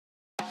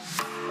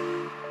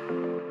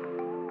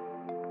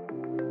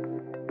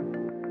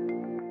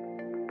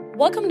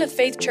Welcome to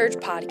Faith Church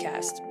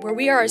Podcast, where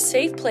we are a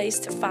safe place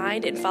to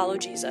find and follow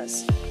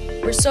Jesus.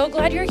 We're so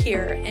glad you're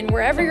here, and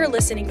wherever you're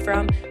listening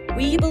from,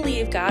 we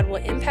believe God will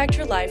impact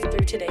your life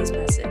through today's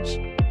message.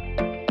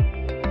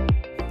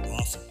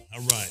 Awesome.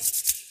 All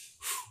right.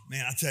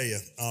 Man, I tell you,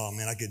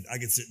 I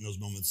could sit in those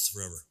moments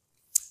forever.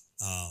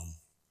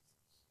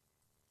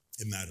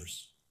 It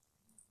matters.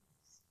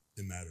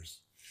 It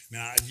matters.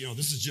 Man,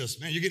 this is just,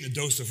 you're getting a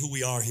dose of who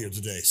we are here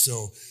today.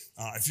 So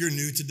if you're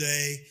new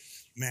today,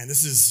 man,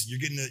 this is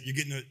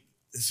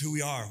who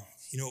we are.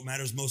 You know, what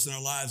matters most in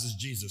our lives is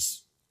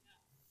Jesus.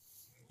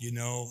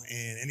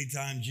 And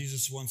anytime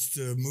Jesus wants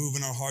to move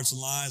in our hearts and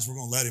lives, we're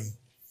going to let him.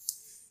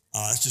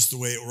 That's just the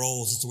way it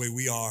rolls. It's the way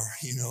we are,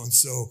 and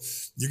so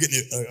you're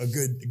getting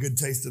a good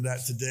taste of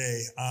that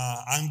today.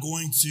 I'm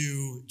going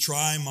to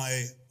try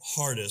my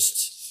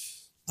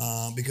hardest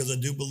because I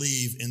do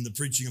believe in the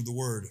preaching of the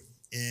word.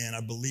 And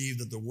I believe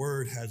that the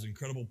word has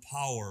incredible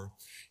power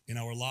in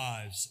our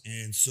lives.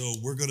 And so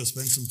we're going to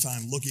spend some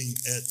time looking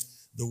at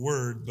the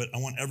word, but I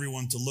want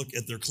everyone to look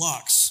at their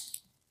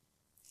clocks.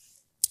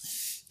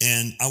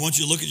 And I want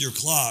you to look at your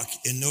clock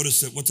and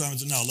notice that what time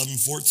is it now?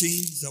 11:14?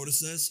 Is that what it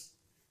says?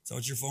 Is that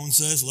what your phone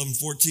says?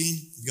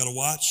 11:14? You got to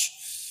watch.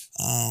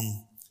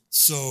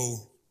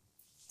 So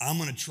I'm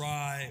going to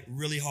try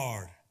really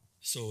hard.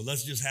 So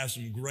let's just have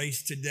some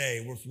grace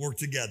today. We'll work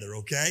together,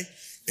 okay?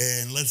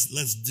 And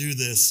let's do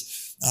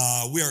this.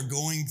 We are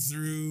going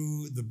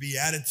through the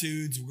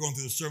Beatitudes. We're going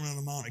through the Sermon on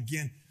the Mount.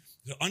 Again,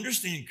 to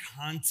understand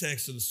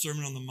context of the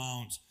Sermon on the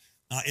Mount,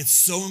 it's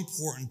so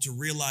important to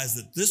realize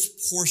that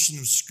this portion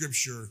of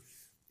Scripture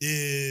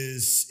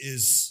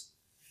is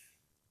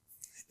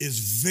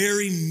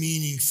very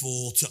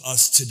meaningful to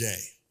us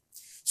today.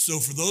 So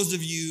for those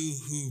of you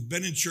who've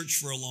been in church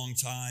for a long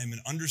time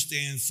and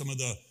understand some of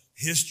the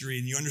history,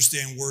 and you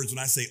understand words when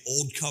I say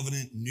Old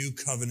Covenant, New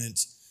Covenant,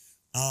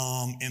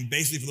 and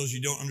basically for those of you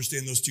who don't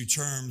understand those two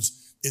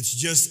terms,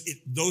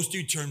 those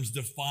two terms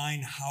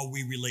define how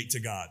we relate to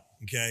God,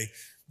 okay?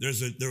 There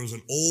was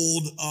an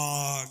old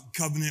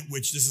covenant,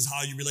 which this is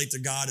how you relate to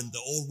God in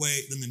the old way.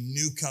 Then the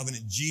new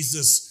covenant,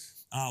 Jesus,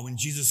 when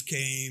Jesus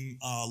came,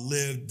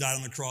 lived, died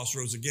on the cross,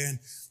 rose again.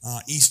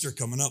 Easter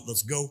coming up,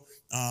 let's go.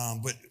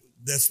 But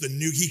that's the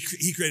new,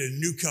 he created a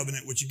new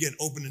covenant, which again,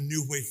 opened a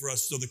new way for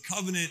us. So the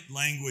covenant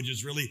language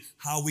is really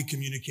how we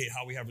communicate,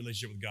 how we have a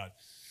relationship with God.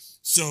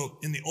 So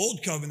in the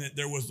old covenant,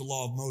 there was the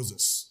law of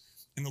Moses.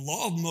 And the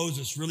law of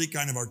Moses really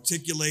kind of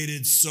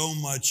articulated so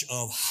much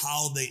of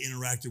how they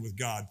interacted with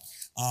God.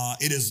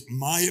 It is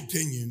my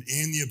opinion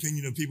and the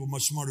opinion of people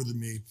much smarter than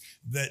me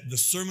that the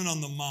Sermon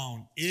on the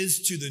Mount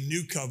is to the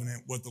new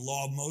covenant what the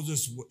law of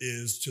Moses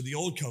is to the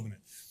old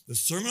covenant. The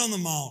Sermon on the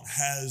Mount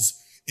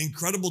has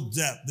incredible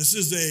depth. This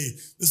is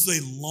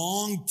a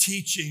long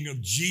teaching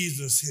of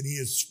Jesus, and he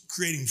is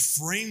creating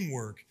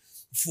framework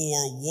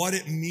for what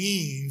it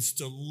means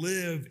to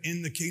live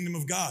in the kingdom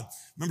of God.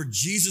 Remember,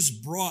 Jesus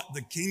brought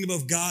the kingdom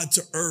of God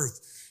to earth.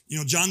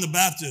 John the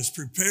Baptist,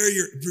 prepare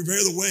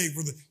the way,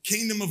 for the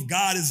kingdom of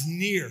God is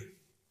near.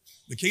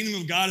 The kingdom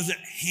of God is at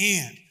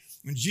hand.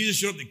 When Jesus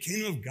showed up, the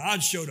kingdom of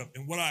God showed up.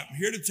 And what I'm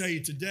here to tell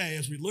you today,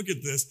 as we look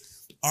at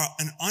this,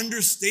 an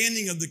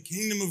understanding of the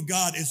kingdom of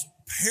God is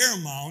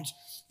paramount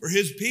for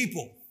his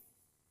people.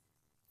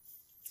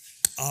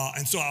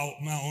 And so I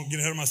won't get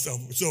ahead of myself.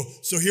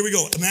 So here we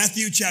go.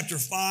 Matthew chapter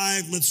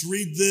 5. Let's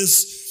read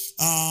this.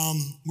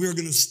 We're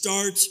going to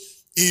start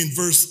in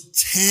verse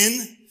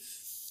 10.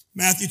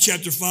 Matthew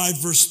chapter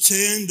 5, verse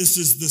 10. This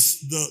is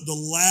the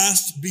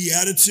last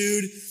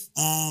beatitude.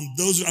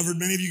 I've heard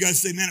many of you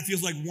guys say, man, it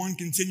feels like one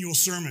continual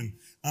sermon.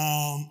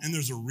 And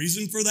there's a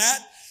reason for that.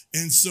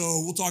 And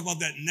so we'll talk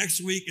about that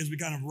next week as we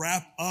kind of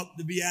wrap up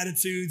the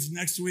Beatitudes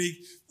next week.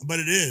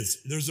 But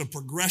there's a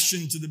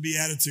progression to the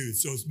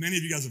Beatitudes. So as many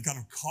of you guys have kind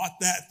of caught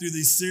that through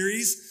these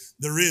series,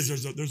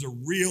 there's a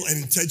real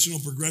and intentional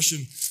progression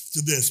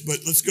to this. But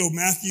let's go.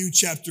 Matthew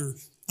chapter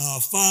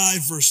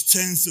 5, verse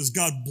 10 says,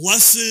 God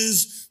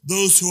blesses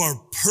those who are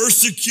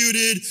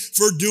persecuted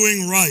for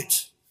doing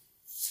right,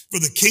 for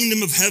the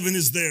kingdom of heaven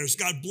is theirs.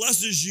 God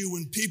blesses you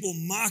when people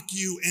mock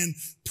you and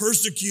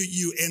persecute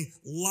you and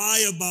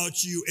lie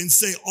about you and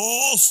say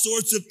all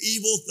sorts of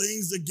evil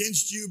things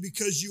against you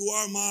because you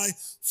are my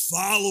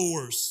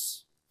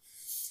followers.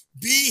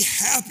 Be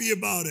happy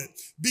about it.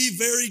 Be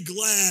very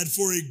glad,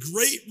 for a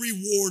great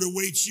reward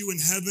awaits you in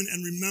heaven.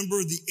 And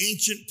remember, the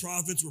ancient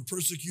prophets were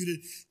persecuted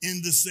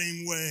in the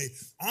same way.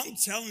 I'm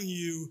telling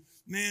you,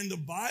 man, the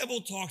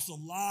Bible talks a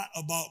lot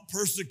about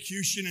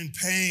persecution and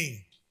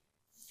pain.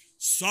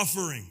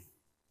 Suffering.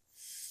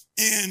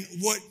 And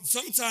what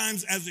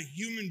sometimes as a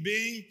human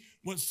being,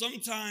 what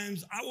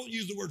sometimes, I won't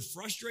use the word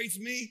frustrates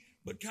me,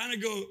 but kind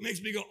of makes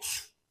me go,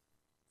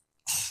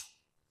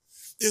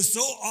 is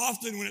so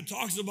often when it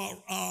talks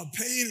about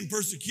pain and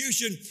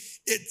persecution,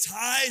 it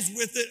ties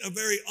with it a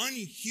very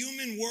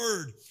unhuman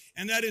word,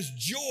 and that is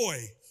joy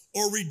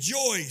or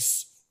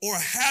rejoice or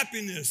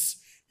happiness.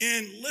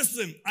 And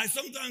listen, I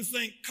sometimes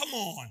think, come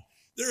on.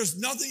 There is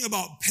nothing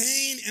about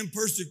pain and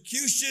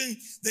persecution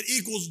that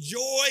equals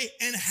joy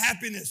and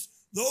happiness.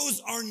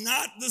 Those are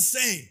not the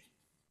same.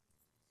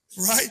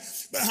 right?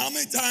 But how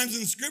many times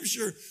in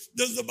Scripture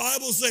does the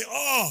Bible say,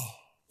 oh,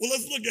 well,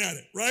 let's look at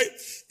it, right?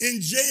 In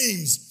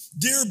James,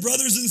 dear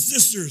brothers and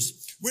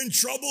sisters, when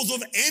troubles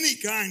of any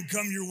kind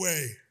come your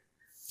way,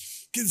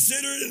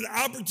 consider it an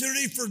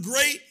opportunity for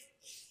great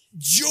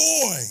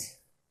joy.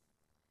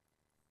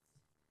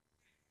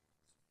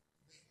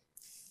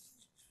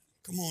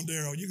 Come on,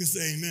 Daryl, you can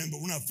say amen,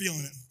 but we're not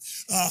feeling it.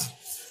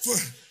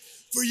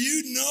 For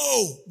you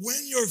know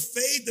when your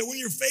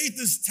faith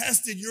is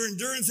tested, your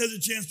endurance has a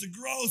chance to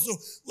grow. So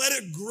let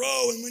it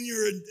grow. And when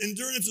your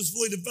endurance is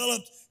fully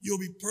developed, you'll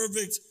be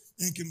perfect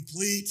and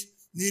complete,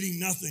 needing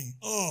nothing.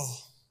 Oh,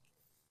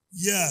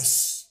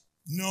 yes,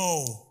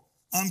 no,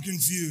 I'm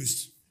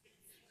confused.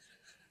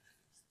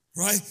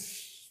 Right?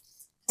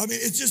 I mean,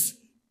 it's just,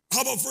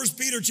 how about 1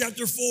 Peter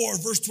chapter 4,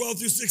 verse 12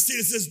 through 16?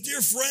 It says,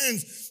 dear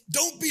friends,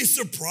 don't be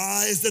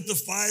surprised at the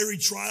fiery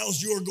trials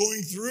you are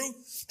going through,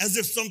 as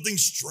if something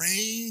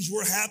strange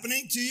were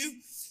happening to you.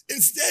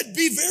 Instead,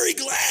 be very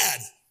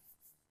glad.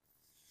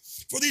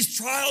 For these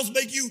trials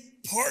make you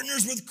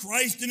partners with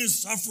Christ in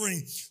his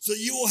suffering, so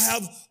you will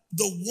have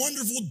the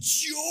wonderful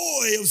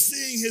joy of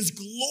seeing his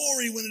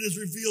glory when it is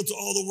revealed to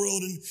all the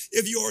world. And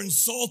if you are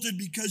insulted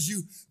because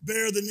you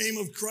bear the name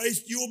of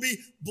Christ, you will be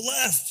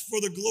blessed,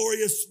 for the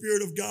glorious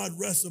Spirit of God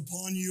rests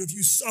upon you. If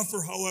you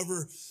suffer,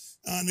 however,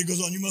 and it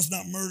goes on, you must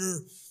not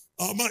murder.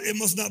 It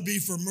must not be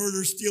for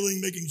murder,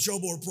 stealing, making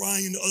trouble, or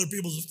prying into other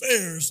people's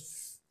affairs.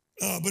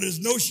 But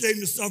it's no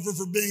shame to suffer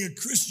for being a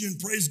Christian.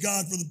 Praise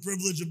God for the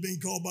privilege of being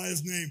called by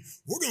his name.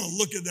 We're going to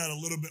look at that a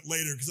little bit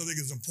later because I think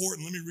it's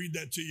important. Let me read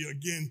that to you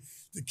again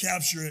to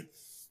capture it.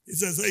 It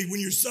says, hey, when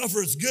you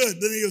suffer, it's good.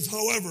 Then he goes,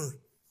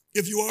 however,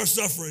 if you are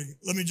suffering,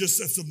 let me just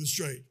set something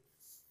straight.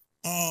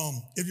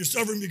 If you're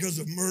suffering because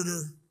of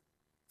murder,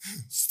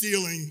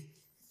 stealing,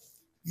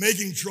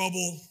 making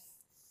trouble,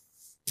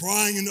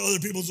 prying into other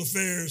people's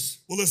affairs,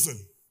 well, listen,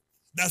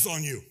 that's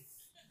on you,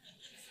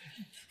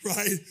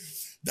 right?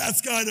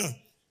 That's kind of,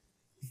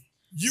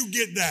 you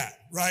get that,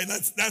 right?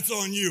 That's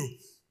on you.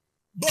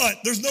 But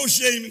there's no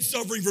shame in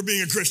suffering for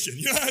being a Christian.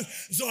 You know?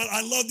 So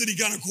I love that he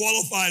kind of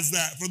qualifies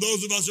that. For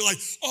those of us who are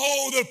like,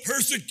 oh, the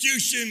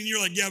persecution. And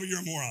you're like, yeah, but you're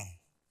a moron,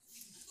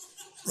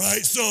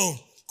 right? So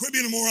quit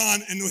being a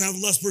moron and we'll have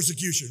less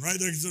persecution, right?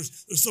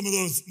 There's some of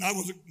those,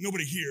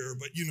 nobody here,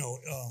 but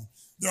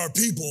there are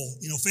people,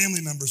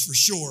 family members for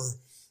sure,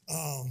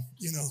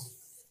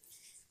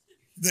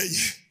 that,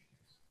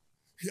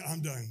 yeah,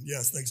 I'm done.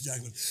 Yes, thanks,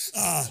 Jacqueline.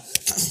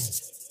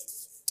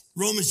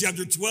 Romans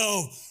chapter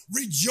 12,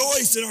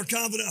 rejoice in our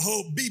confident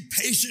hope, be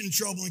patient in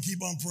trouble and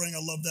keep on praying.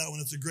 I love that one.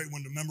 It's a great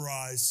one to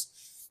memorize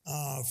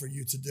for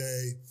you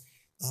today.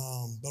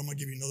 But I'm going to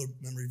give you another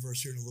memory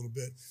verse here in a little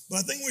bit. But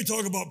I think when we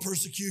talk about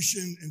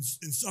persecution and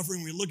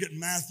suffering, we look at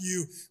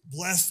Matthew,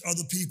 blessed are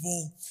the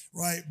people,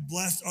 right?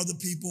 Blessed are the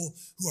people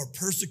who are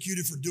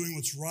persecuted for doing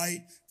what's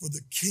right, for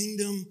the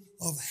kingdom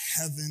of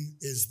heaven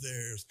is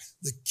theirs.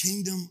 The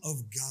kingdom of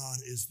God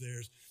is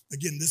theirs.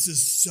 Again, this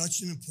is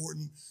such an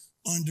important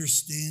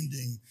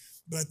understanding.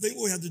 But I think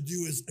what we have to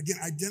do is, again,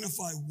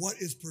 identify what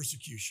is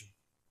persecution.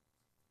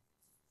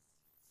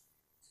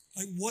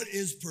 Like, what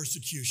is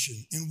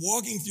persecution? And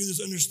walking through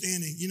this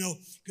understanding,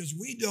 because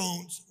we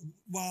don't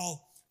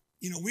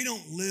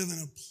live in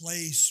a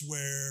place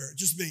where,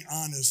 just being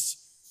honest,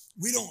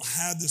 we don't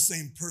have the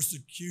same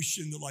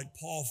persecution that like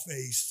Paul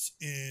faced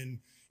in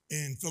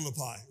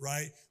Philippi,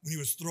 right? When he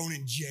was thrown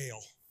in jail.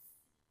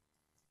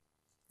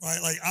 Right?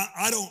 Like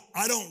I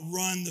don't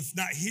run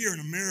not here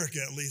in America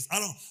at least.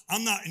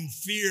 I'm not in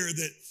fear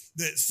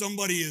that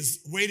somebody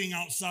is waiting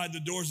outside the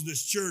doors of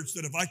this church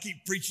that if I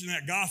keep preaching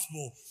that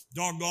gospel,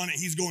 doggone it,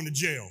 he's going to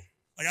jail.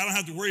 Like I don't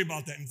have to worry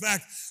about that. In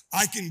fact,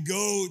 I can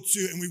go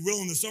to, and we will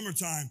in the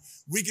summertime,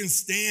 we can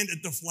stand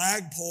at the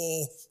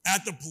flagpole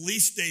at the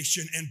police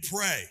station and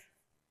pray.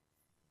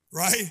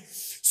 Right?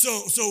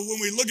 So when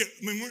we look at,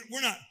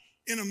 we're not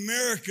in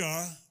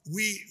America,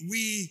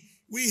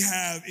 we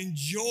have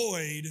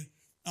enjoyed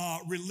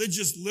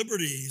religious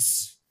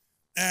liberties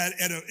in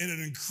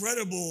an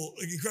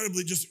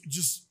incredibly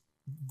just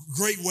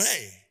great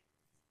way.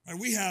 Right?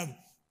 We have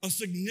a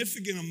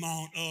significant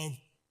amount of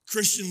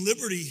Christian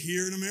liberty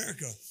here in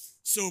America.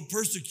 So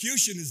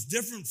persecution is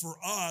different for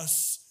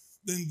us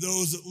than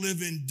those that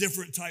live in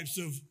different types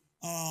of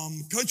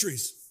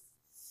countries.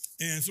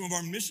 And some of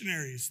our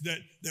missionaries that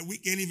we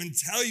can't even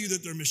tell you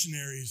that they're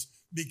missionaries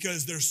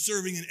because they're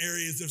serving in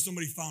areas that if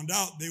somebody found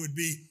out, they would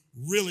be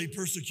really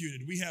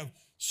persecuted. We have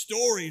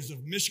stories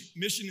of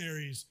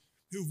missionaries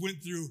who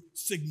went through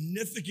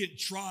significant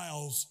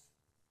trials,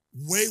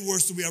 way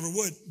worse than we ever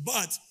would.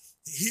 But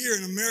here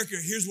in America,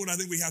 here's what I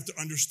think we have to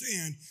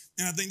understand.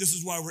 And I think this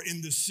is why we're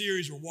in this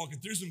series. We're walking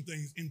through some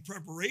things in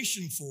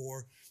preparation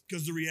for,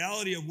 because the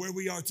reality of where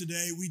we are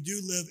today, we do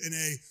live in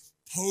a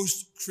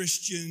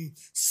post-Christian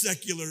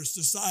secular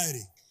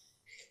society.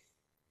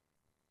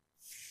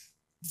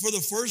 For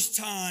the first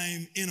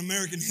time in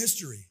American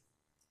history,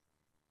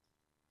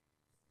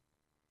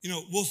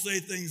 we'll say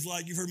things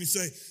like, you've heard me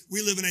say,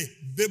 we live in a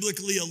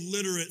biblically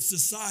illiterate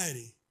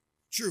society.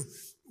 True.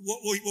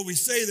 what we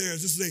say there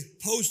is this is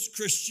a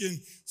post-Christian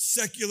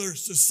secular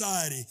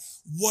society.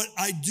 What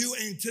I do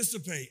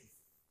anticipate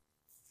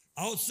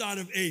outside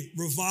of a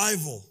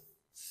revival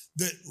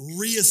that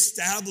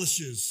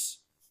reestablishes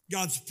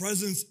God's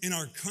presence in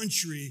our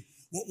country,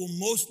 what will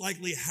most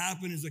likely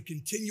happen is a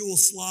continual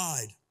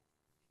slide.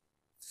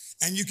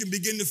 And you can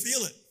begin to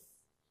feel it.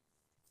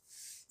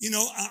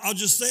 I'll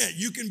just say it.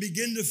 You can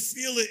begin to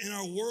feel it in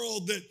our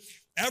world that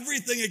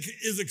everything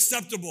is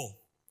acceptable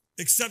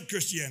except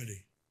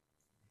Christianity.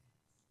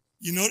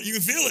 You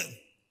can feel it.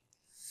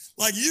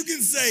 Like you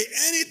can say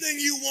anything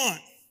you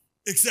want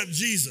except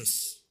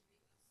Jesus.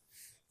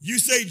 You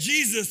say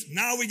Jesus,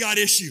 now we got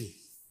issue.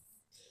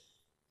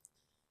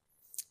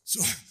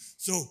 So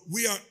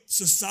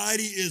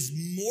society is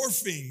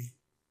morphing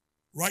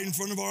right in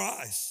front of our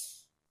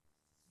eyes.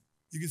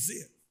 You can see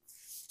it.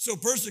 So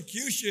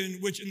persecution,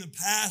 which in the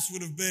past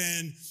would have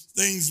been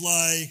things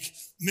like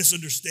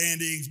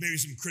misunderstandings, maybe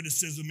some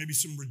criticism, maybe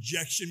some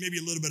rejection, maybe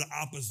a little bit of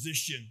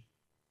opposition.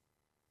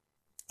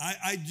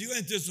 I do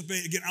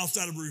anticipate, again,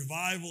 outside of a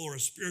revival or a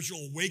spiritual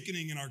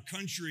awakening in our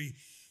country,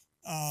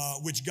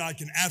 which God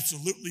can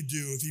absolutely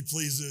do if he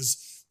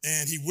pleases,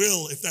 and he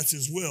will if that's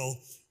his will.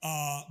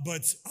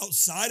 But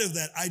outside of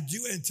that, I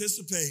do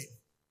anticipate,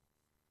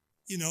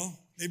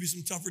 maybe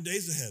some tougher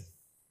days ahead.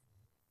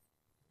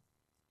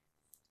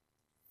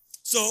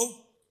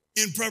 So,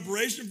 in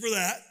preparation for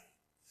that,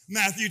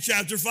 Matthew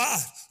chapter 5.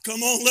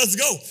 Come on, let's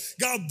go.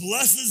 God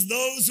blesses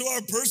those who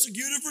are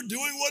persecuted for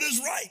doing what is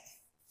right,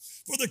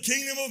 for the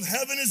kingdom of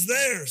heaven is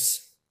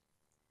theirs.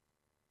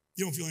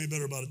 You don't feel any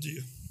better about it, do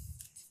you?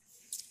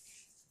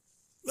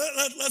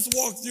 Let's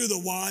walk through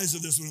the whys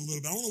of this one a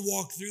little bit. I want to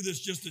walk through this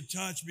just a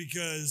touch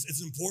because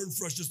it's important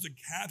for us just to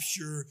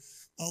capture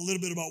a little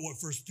bit about what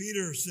 1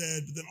 Peter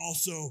said, but then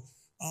also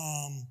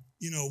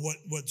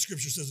what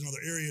Scripture says in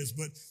other areas.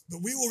 But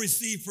we will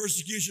receive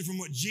persecution from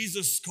what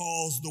Jesus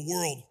calls the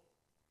world.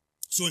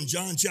 So in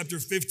John chapter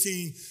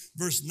 15,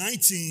 verse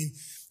 19,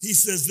 he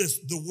says this: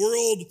 the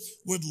world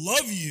would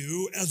love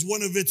you as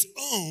one of its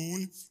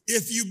own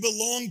if you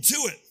belong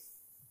to it.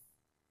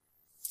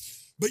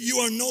 But you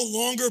are no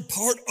longer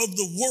part of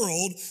the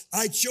world.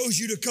 I chose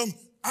you to come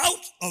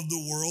out of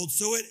the world,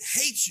 so it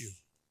hates you.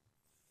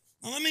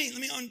 Now, let me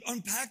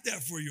unpack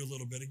that for you a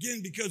little bit. Again,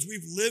 because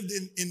we've lived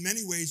in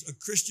many ways a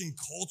Christian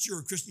culture,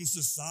 a Christian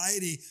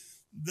society,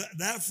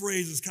 that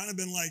phrase has kind of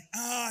been like,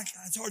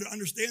 it's hard to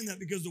understand that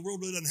because the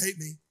world really doesn't hate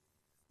me.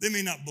 They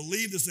may not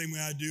believe the same way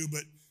I do,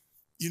 but,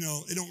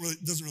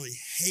 it doesn't really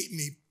hate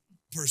me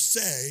per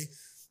se.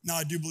 Now,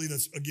 I do believe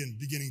that's, again,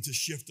 beginning to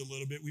shift a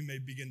little bit. We may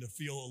begin to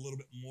feel a little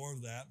bit more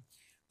of that.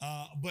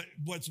 But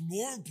what's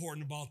more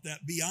important about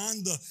that,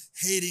 beyond the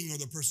hating or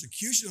the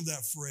persecution of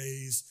that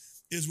phrase,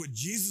 is what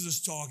Jesus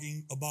is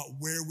talking about,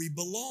 where we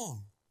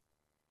belong.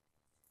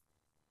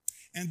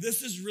 And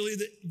this is really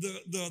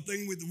the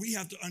thing that we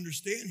have to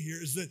understand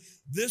here, is that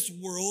this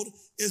world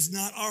is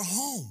not our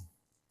home,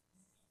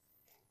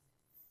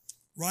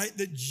 right?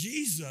 That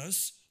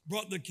Jesus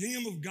brought the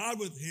kingdom of God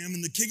with him,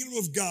 and the kingdom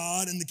of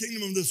God and the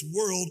kingdom of this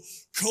world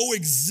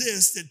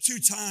coexist at two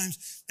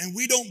times, and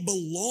we don't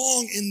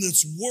belong in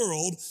this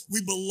world.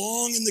 We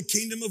belong in the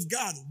kingdom of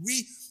God.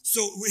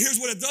 So here's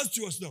what it does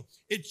to us, though.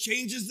 It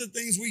changes the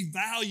things we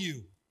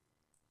value.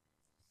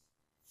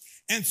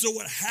 And so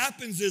what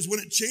happens is when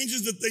it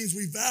changes the things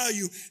we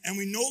value and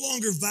we no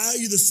longer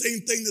value the same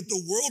thing that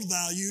the world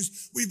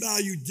values, we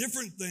value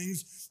different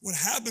things. What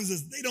happens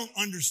is they don't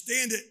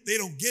understand it, they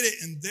don't get it,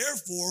 and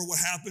therefore what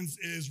happens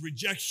is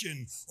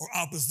rejection or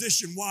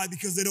opposition. Why?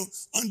 Because they don't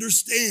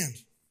understand.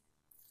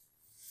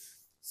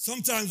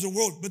 Sometimes the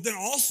world, but then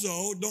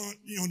also,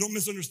 don't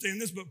misunderstand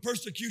this, but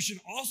persecution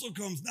also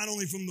comes not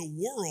only from the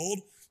world,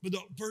 but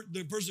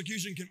the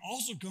persecution can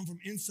also come from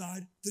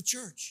inside the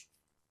church.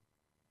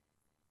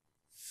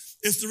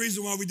 It's the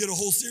reason why we did a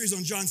whole series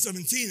on John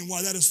 17 and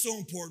why that is so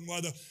important,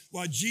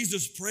 why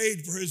Jesus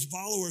prayed for his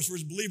followers, for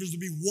his believers to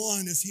be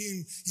one as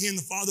he and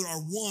the Father are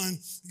one,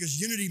 because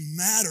unity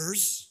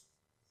matters.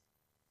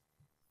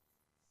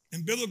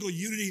 And biblical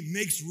unity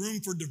makes room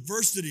for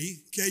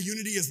diversity. Okay,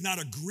 unity is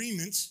not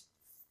agreement,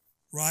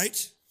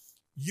 right?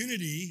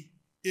 Unity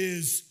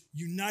is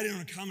united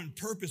on a common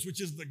purpose,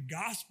 which is the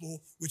gospel,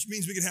 which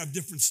means we can have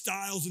different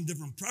styles and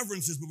different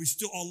preferences, but we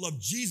still all love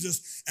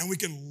Jesus, and we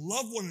can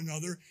love one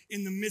another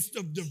in the midst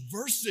of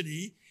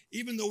diversity,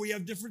 even though we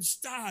have different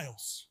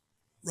styles,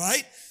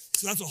 right?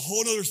 So that's a whole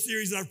other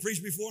series that I've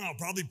preached before, and I'll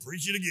probably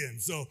preach it again.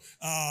 So,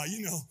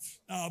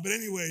 but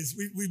anyways,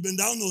 we've been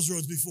down those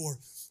roads before.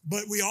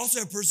 But we also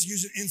have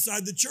persecution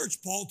inside the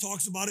church. Paul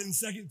talks about it in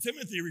 2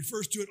 Timothy. He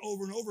refers to it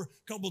over and over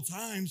a couple of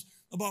times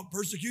about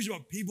persecution,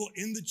 about people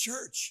in the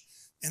church.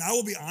 And I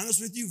will be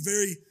honest with you,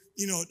 very,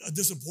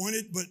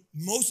 disappointed, but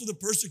most of the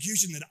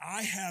persecution that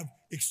I have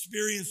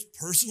experienced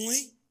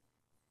personally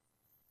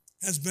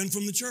has been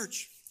from the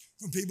church,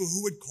 from people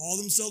who would call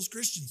themselves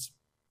Christians.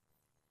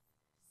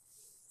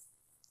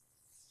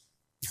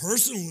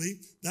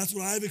 Personally, that's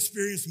what I've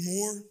experienced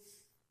more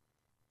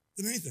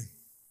than anything.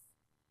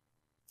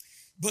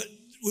 But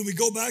when we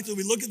go back to,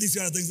 we look at these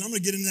kind of things, and I'm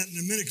going to get into that in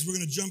a minute because we're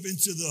going to jump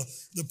into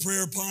the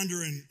prayer,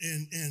 ponder,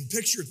 and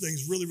picture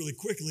things really, really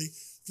quickly.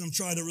 So I'm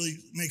trying to really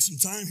make some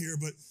time here.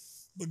 But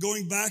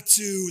going back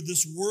to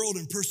this world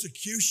and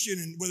persecution,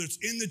 and whether it's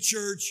in the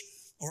church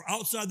or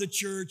outside the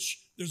church,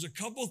 there's a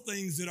couple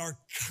things that are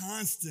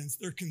constants.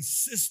 They're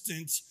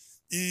consistent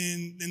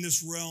in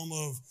this realm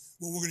of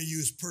what we're going to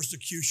use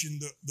persecution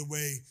the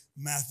way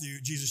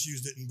Jesus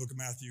used it in the book of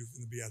Matthew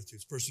in the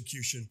Beatitudes.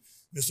 Persecution,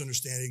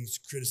 misunderstandings,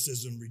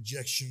 criticism,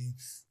 rejection,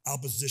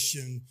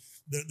 opposition.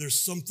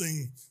 There's some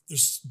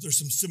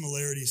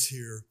similarities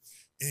here.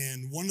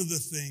 And one of the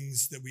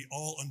things that we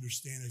all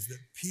understand is that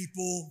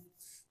people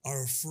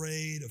are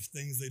afraid of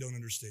things they don't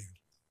understand.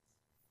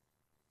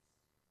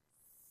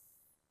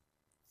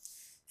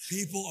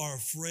 People are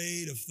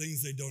afraid of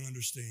things they don't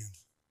understand.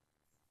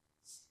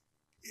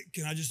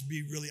 Can I just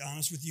be really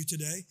honest with you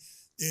today?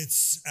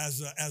 It's as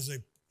a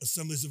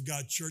Assemblies of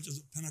God church, as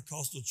a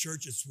Pentecostal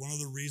church, it's one of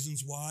the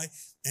reasons why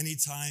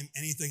anytime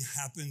anything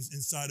happens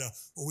inside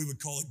what we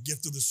would call a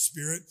gift of the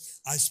Spirit,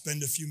 I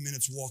spend a few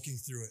minutes walking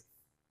through it.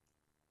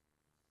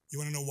 You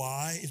want to know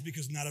why? It's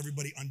because not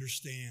everybody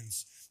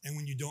understands. And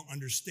when you don't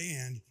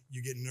understand,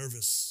 you get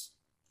nervous.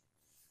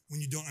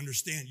 When you don't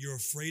understand, you're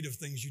afraid of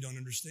things you don't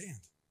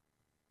understand.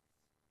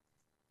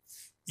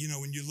 You know,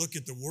 when you look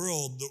at the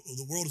world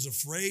is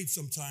afraid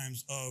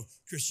sometimes of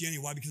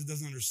Christianity. Why? Because it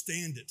doesn't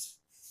understand it.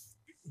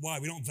 Why?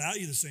 We don't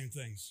value the same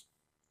things.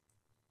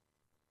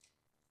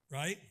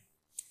 Right?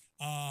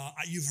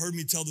 You've heard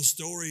me tell the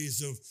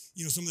stories of,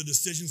 some of the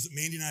decisions that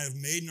Mandy and I have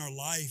made in our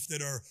life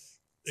that are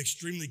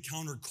extremely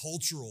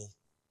countercultural,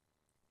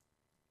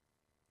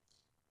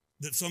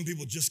 that some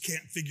people just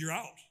can't figure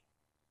out.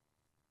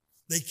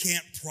 They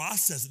can't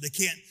process it.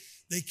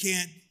 They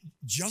can't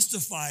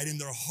justify it in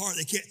their heart.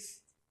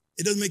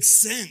 It doesn't make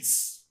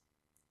sense.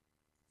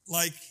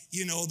 Like,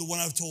 the one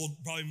I've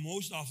told probably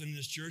most often in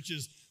this church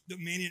is that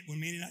when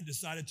Mandy and I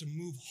decided to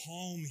move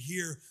home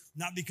here,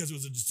 not because it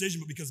was a decision,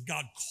 but because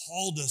God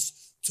called us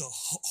to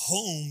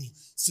home,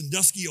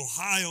 Sandusky,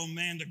 Ohio,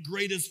 man, the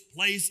greatest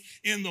place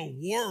in the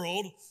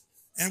world.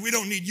 And we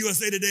don't need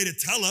USA Today to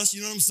tell us,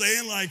 you know what I'm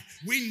saying? Like,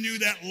 we knew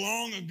that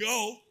long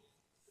ago,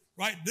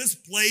 right? This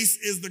place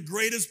is the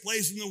greatest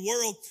place in the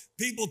world.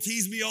 People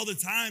tease me all the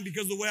time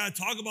because of the way I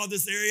talk about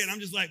this area. And I'm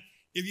just like,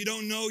 if you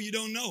don't know, you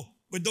don't know.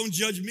 But don't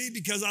judge me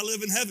because I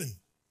live in heaven.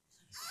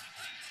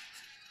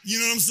 You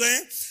know what I'm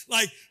saying?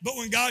 But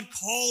when God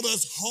called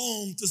us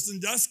home to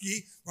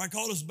Sandusky, or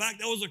called us back,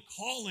 that was a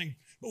calling.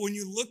 But when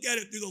you look at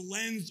it through the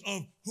lens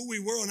of who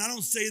we were, and I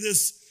don't say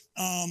this,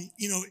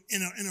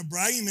 in a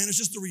bragging manner, it's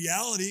just the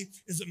reality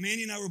is that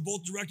Mandy and I were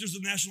both directors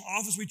of the national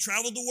office. We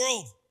traveled the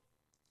world.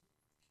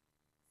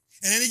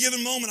 At any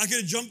given moment, I could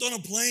have jumped on a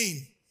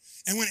plane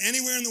and went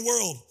anywhere in the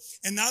world.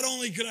 And not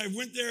only could I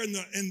went there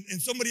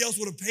and somebody else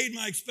would have paid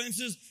my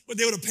expenses, but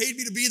they would have paid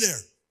me to be there.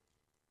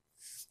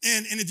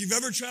 And if you've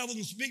ever traveled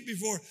and speak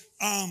before,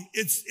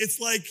 it's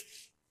like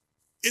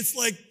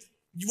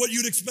what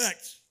you'd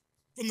expect.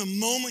 From the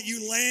moment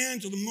you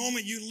land to the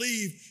moment you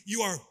leave,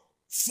 you are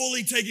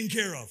fully taken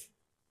care of.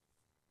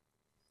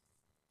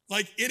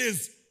 Like, it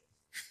is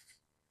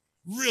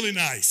really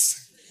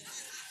nice.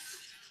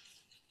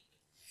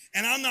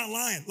 And I'm not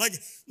lying. Like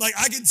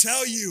I can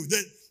tell you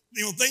that,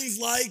 things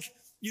like,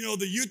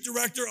 the youth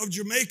director of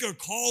Jamaica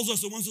calls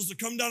us and wants us to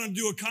come down and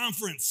do a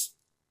conference.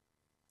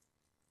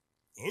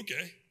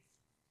 Okay.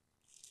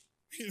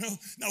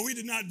 Now we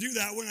did not do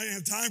that one. I didn't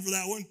have time for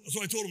that one.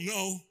 So I told him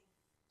no.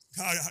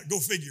 Go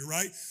figure,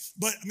 right?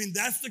 But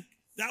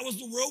that was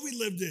the world we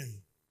lived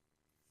in.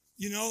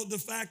 The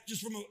fact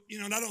just from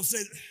and I won't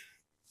say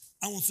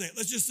it.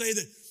 Let's just say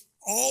that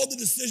all the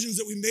decisions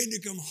that we made to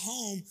come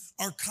home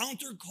are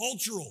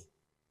countercultural.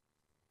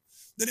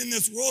 That in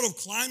this world of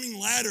climbing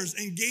ladders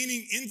and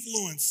gaining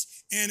influence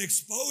and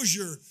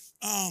exposure,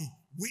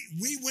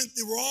 we went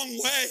the wrong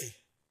way.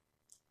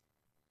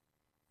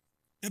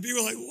 And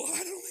people are like, well,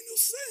 that don't make no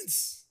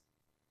sense.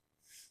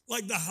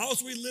 Like, the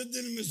house we lived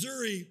in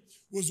Missouri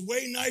was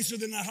way nicer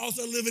than the house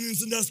I live in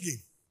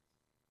Sandusky.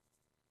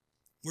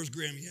 Where's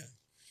Grammy at?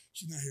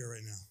 She's not here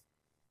right now.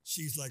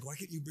 She's like, why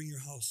can't you bring your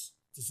house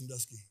to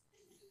Sandusky?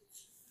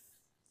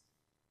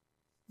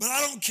 But I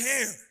don't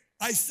care.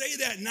 I say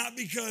that not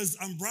because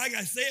I'm bragging.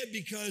 I say it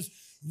because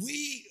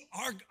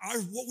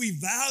what we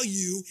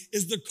value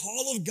is the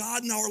call of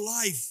God in our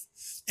life.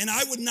 And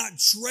I would not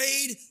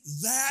trade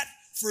that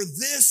for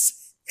this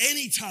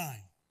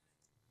anytime.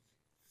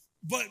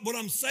 But what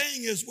I'm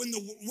saying is, when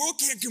the world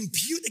can't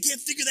compute, they can't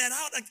figure that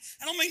out. Like,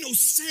 that don't make no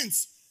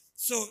sense.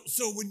 So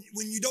when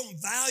you don't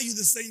value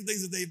the same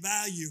things that they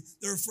value,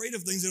 they're afraid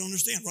of things they don't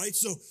understand, right?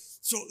 So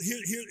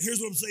here's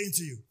what I'm saying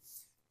to you,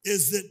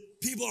 is that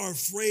people are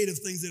afraid of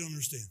things they don't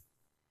understand.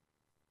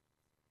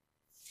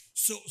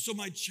 So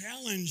my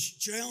challenge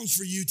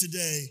for you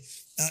today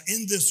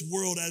in this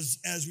world,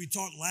 as we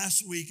talked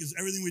last week, is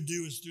everything we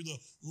do is through the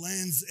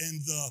lens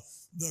and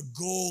the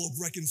goal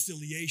of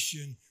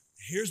reconciliation.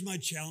 Here's my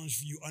challenge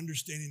for you,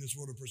 understanding this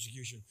world of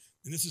persecution.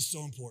 And this is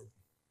so important.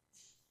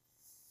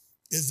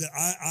 is that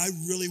I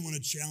really want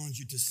to challenge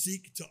you to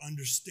seek to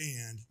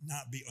understand,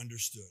 not be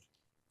understood.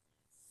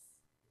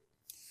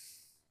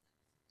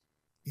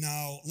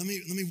 Now, let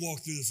me walk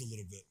through this a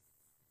little bit.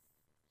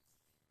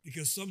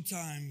 Because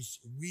sometimes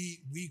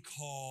we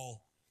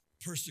call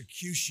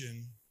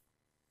persecution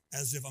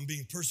as if I'm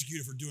being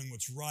persecuted for doing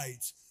what's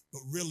right,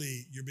 but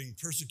really you're being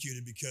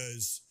persecuted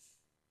because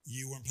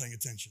you weren't paying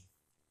attention.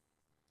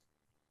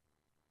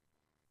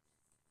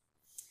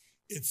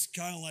 It's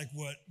kind of like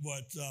what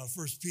 1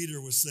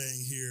 Peter was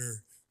saying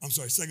here. I'm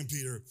sorry, 2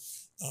 Peter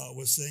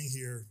was saying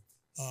here.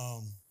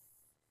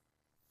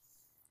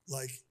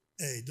 Like,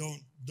 hey,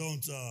 don't.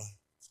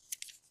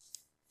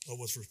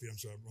 What's 1 Peter? I'm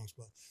sorry, wrong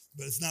spot.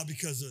 But it's not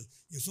because of,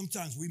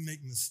 sometimes we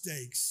make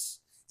mistakes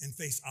and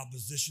face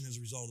opposition as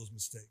a result of those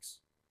mistakes.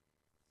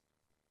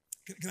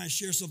 Can I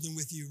share something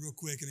with you real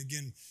quick? And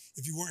again,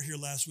 if you weren't here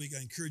last week,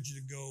 I encourage you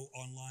to go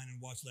online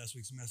and watch last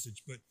week's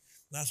message. But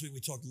last week we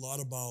talked a lot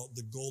about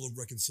the goal of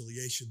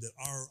reconciliation, that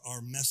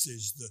our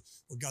message,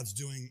 what God's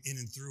doing in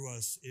and through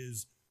us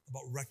is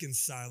about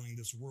reconciling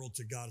this world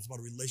to God. It's about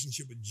a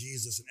relationship with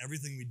Jesus, and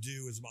everything we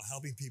do is about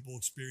helping people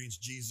experience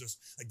Jesus.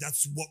 Like,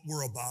 that's what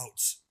we're about.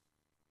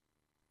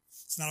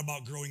 It's not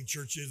about growing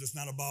churches. It's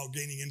not about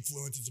gaining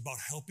influence. It's about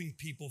helping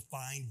people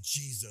find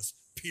Jesus,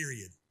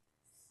 period.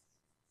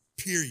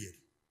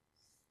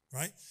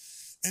 Right?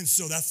 And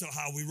so that's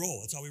how we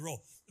roll. That's how we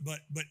roll. But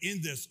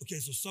in this, okay,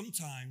 so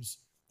sometimes,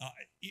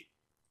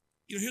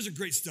 here's a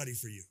great study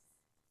for you.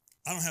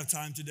 I don't have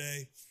time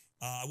today.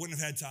 I wouldn't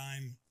have had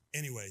time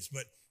anyways,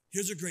 but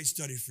here's a great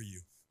study for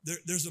you.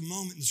 There's a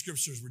moment in the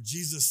scriptures where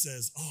Jesus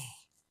says,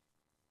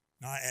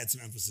 now I add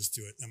some emphasis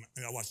to it.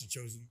 I watched The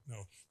Chosen.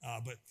 No.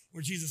 But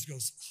where Jesus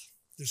goes,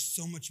 there's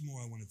so much more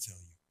I want to tell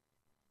you,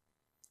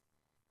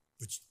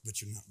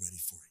 but you're not ready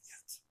for it yet.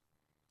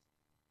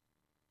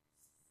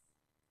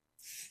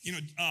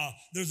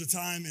 There's a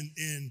time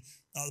in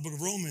the book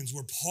of Romans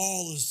where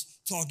Paul is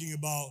talking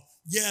about,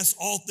 yes,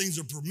 all things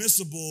are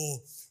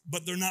permissible,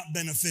 but they're not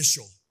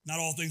beneficial. Not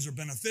all things are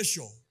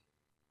beneficial.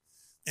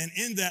 And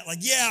in that, like,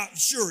 yeah,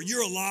 sure,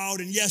 you're allowed,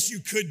 and yes, you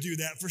could do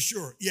that for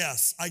sure.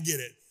 Yes, I get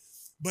it.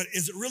 But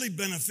is it really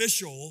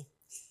beneficial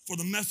for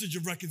the message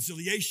of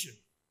reconciliation?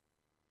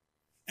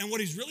 And what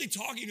he's really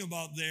talking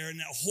about there in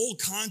that whole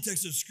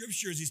context of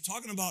scripture is he's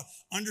talking about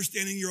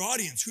understanding your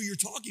audience, who you're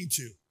talking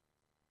to,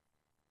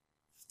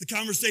 the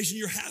conversation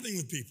you're having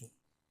with people.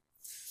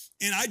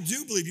 And I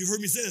do believe, you've heard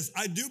me say this,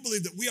 I do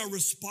believe that we are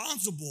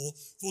responsible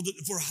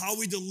for how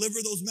we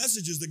deliver those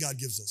messages that God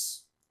gives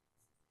us.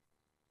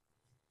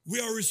 We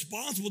are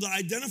responsible to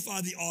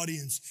identify the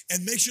audience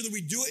and make sure that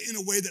we do it in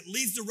a way that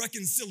leads to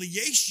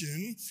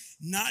reconciliation,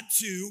 not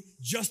to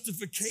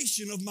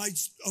justification of my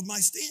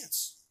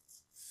stance.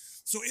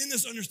 So in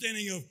this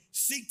understanding of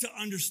seek to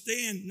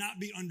understand, not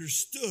be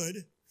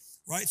understood,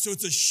 right? So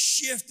it's a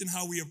shift in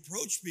how we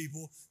approach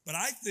people. But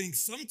I think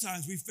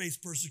sometimes we face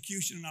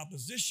persecution and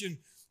opposition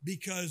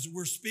because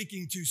we're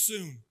speaking too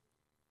soon.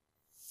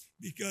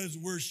 Because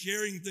we're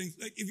sharing things.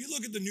 Like if you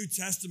look at the New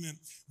Testament,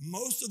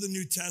 most of the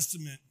New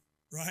Testament,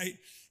 right,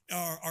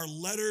 are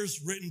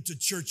letters written to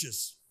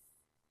churches.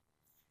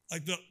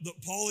 Like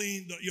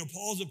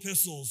Paul's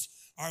epistles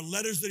are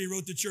letters that he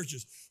wrote to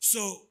churches.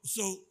 So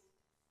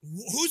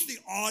who's the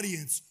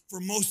audience for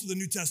most of the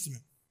New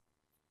Testament?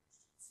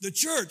 The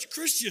church,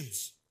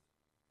 Christians.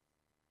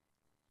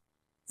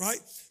 Right?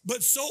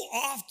 But so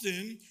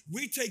often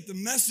we take the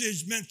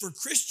message meant for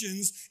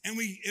Christians and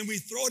we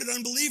throw it at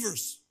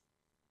unbelievers.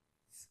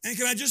 And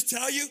can I just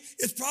tell you,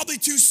 it's probably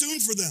too soon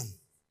for them.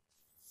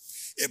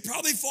 It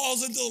probably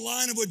falls into the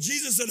line of what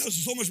Jesus said.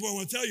 There's so much more I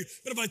want to tell you.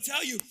 But if I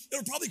tell you,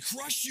 it'll probably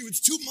crush you. It's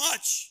too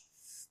much.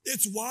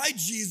 It's why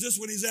Jesus,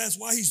 when he's asked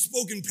why he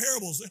spoke in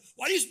parables,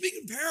 why do you speak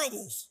in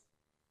parables?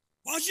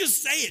 Why don't you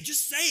just say it?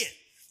 Just say it.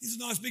 He says,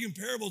 no, I speak in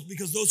parables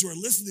because those who are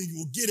listening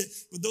will get it,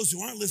 but those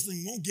who aren't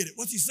listening won't get it.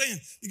 What's he saying?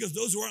 Because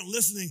those who aren't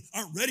listening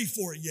aren't ready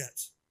for it yet.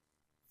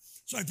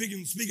 So I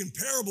speak in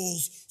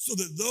parables so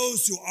that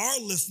those who are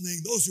listening,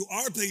 those who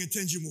are paying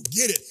attention will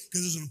get it,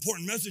 because there's an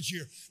important message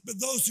here. But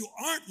those who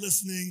aren't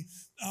listening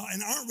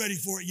and aren't ready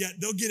for it yet,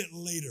 they'll get it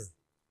later.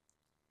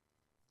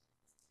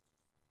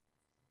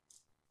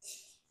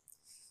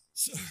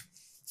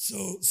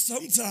 So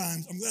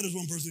sometimes, I'm glad there's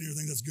one person here who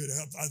thinks that's good.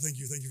 I thank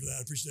you for that.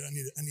 I appreciate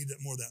it. I need that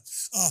more of that.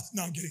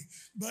 No, I'm kidding.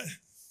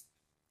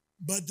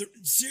 But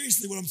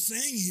seriously, what I'm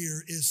saying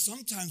here is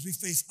sometimes we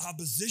face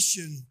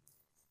opposition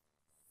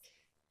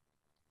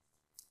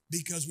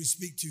because we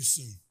speak too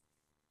soon.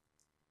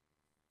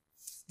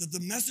 That the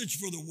message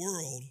for the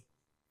world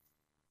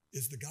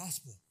is the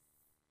gospel.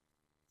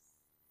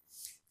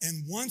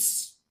 And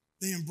once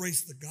they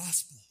embrace the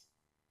gospel,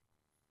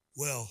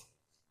 well,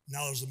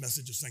 now there's a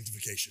message of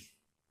sanctification.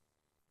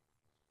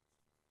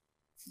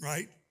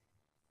 Right?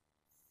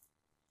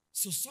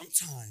 So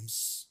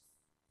sometimes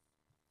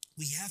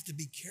we have to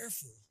be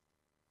careful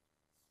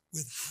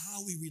with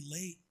how we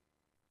relate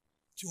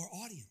to our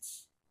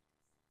audience.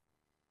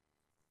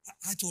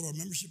 I told our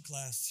membership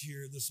class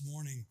here this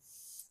morning,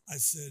 I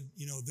said,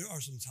 there are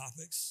some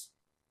topics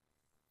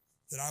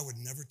that I would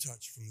never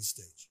touch from the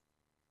stage.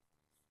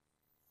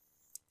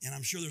 And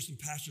I'm sure there's some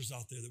pastors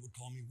out there that would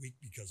call me weak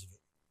because of it.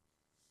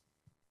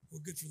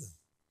 Well, good for them.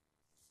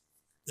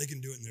 They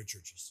can do it in their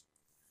churches.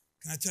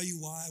 Can I tell you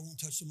why I won't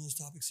touch some of those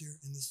topics here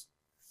in this?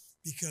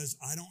 Because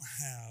I don't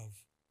have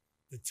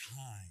the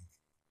time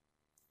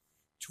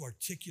to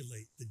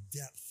articulate the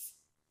depth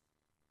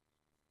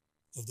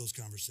of those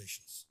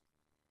conversations.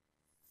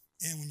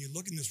 And when you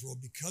look in this world,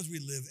 because we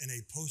live in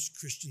a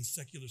post-Christian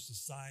secular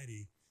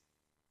society,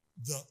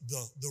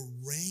 the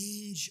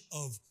range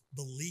of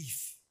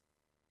belief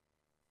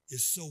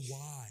is so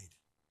wide.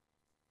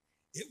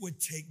 It would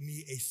take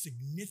me a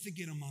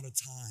significant amount of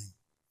time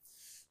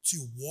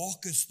to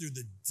walk us through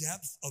the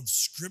depth of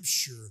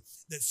Scripture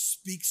that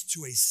speaks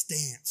to a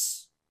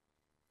stance.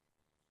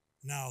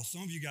 Now,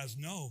 some of you guys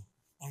know,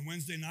 on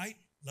Wednesday night,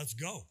 let's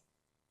go.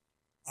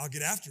 I'll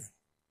get after it.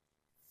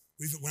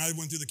 When I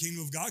went through the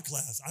Kingdom of God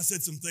class, I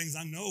said some things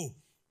I know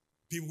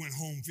people went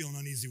home feeling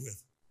uneasy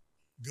with.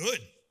 Good.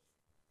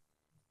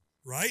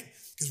 Right?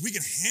 Because we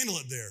can handle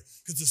it there.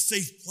 Because it's a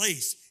safe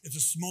place. It's a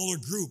smaller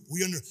group.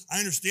 I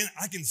understand.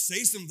 I can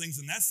say some things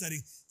in that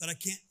setting that I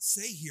can't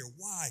say here.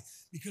 Why?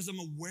 Because I'm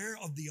aware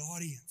of the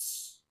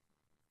audience.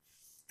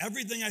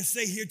 Everything I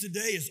say here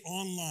today is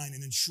online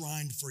and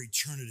enshrined for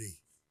eternity.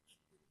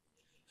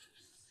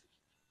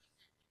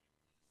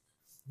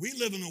 We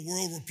live in a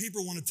world where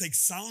people want to take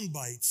sound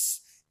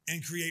bites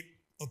and create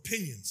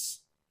opinions.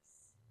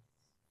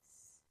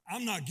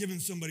 I'm not giving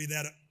somebody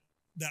that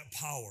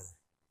power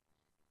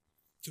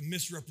to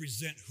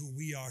misrepresent who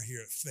we are here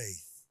at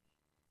Faith.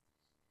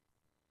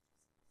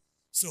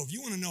 So if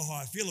you want to know how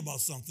I feel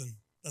about something,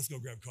 let's go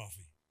grab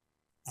coffee.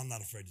 I'm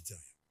not afraid to tell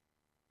you.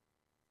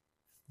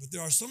 But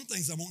there are some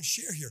things I won't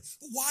share here.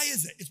 But why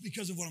is it? It's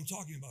because of what I'm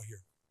talking about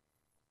here.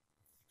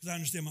 Because I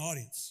understand my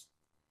audience.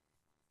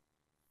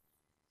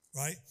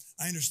 Right?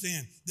 I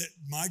understand that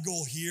my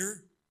goal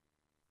here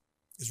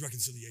is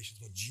reconciliation.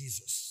 It's about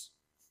Jesus.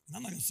 And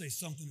I'm not going to say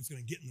something that's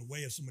going to get in the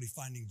way of somebody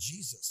finding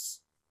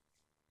Jesus.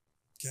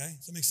 Okay?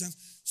 Does that make sense?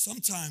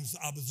 Sometimes the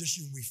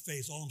opposition we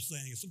face, all I'm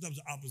saying is sometimes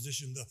the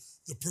opposition,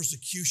 the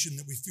persecution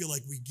that we feel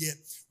like we get,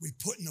 we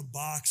put in a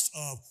box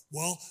of,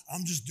 well,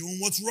 I'm just doing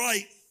what's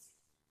right.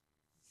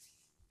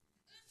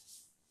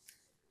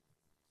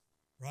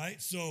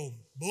 Right? So,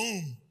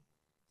 boom.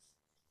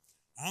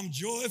 I'm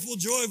joyful,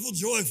 joyful,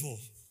 joyful.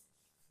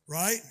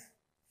 Right?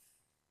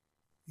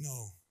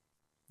 No.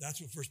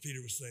 That's what 1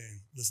 Peter was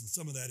saying. Listen,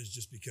 some of that is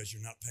just because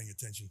you're not paying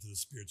attention to the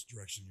Spirit's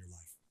direction in your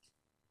life.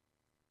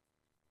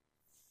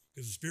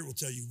 Because the Spirit will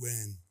tell you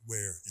when,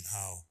 where, and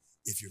how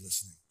if you're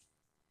listening.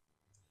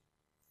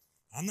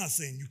 I'm not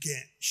saying you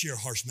can't share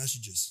harsh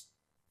messages.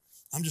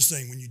 I'm just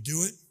saying when you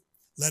do it,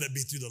 let it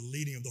be through the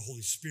leading of the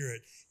Holy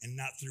Spirit and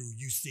not through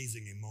you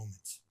seizing a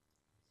moment.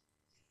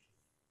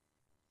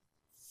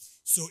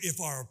 So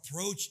if our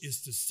approach is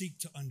to seek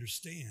to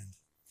understand,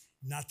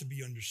 not to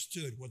be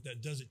understood, what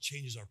that does, it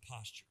changes our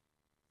posture.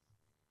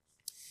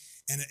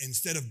 And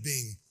instead of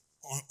being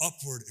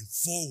upward and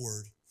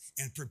forward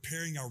and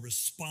preparing our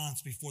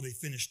response before they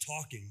finish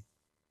talking,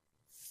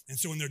 and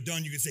so when they're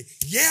done, you can say,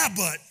 yeah,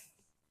 but,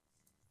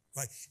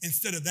 right?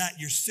 Instead of that,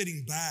 you're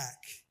sitting back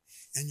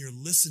and you're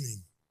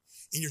listening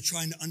and you're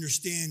trying to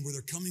understand where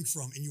they're coming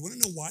from. And you want to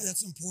know why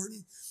that's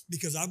important?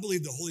 Because I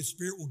believe the Holy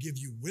Spirit will give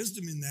you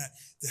wisdom in that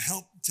to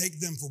help take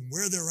them from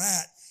where they're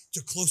at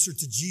to closer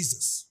to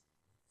Jesus.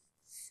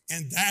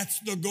 And that's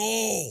the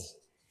goal,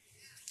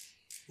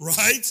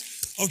 right?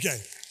 Okay.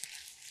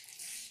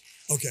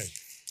 All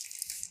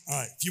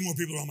right, a few more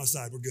people are on my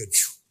side. We're good.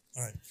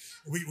 All right,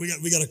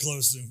 we got to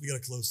close soon.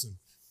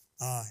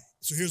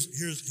 So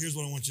here's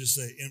what I want you to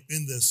say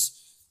in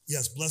this.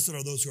 Yes, blessed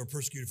are those who are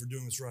persecuted for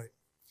doing what's right.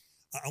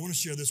 I want to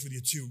share this with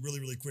you too, really,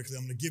 really quickly.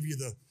 I'm going to give you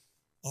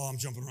I'm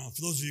jumping around.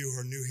 For those of you who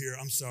are new here,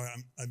 I'm sorry.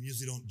 I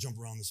usually don't jump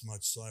around this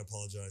much, so I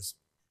apologize.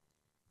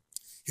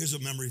 Here's a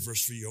memory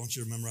verse for you. I want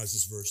you to memorize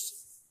this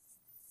verse.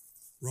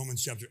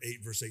 Romans chapter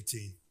 8, verse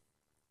 18.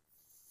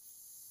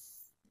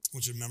 I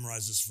want you to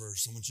memorize this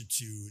verse. I want you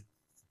to,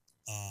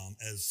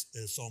 as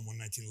Psalm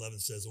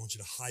 119:11 says, I want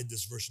you to hide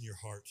this verse in your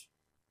heart.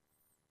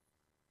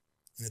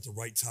 And at the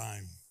right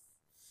time,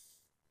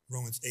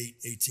 Romans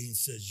 8:18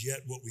 says,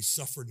 yet what we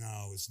suffer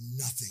now is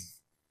nothing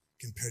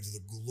compared to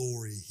the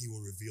glory he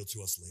will reveal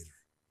to us later.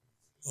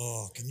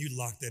 Oh, can you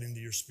lock that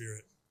into your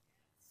spirit?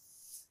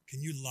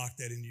 Can you lock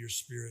that into your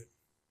spirit?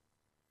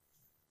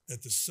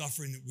 That the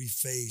suffering that we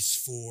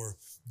face for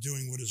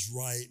doing what is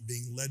right,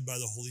 being led by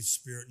the Holy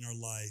Spirit in our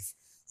life,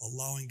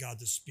 allowing God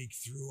to speak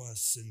through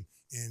us, and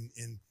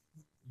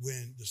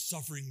when the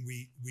suffering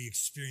we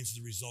experience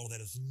as a result of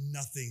that is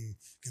nothing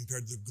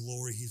compared to the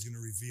glory he's going to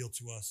reveal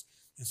to us.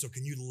 And so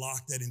can you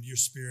lock that into your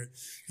spirit?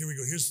 Here we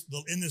go.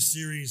 In this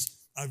series,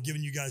 I've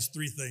given you guys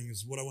three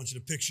things: what I want you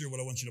to picture, what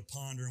I want you to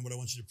ponder, and what I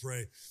want you to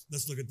pray.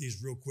 Let's look at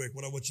these real quick.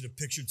 What I want you to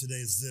picture today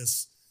is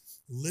this: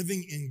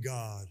 living in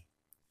God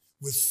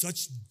with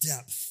such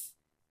depth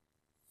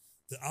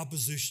that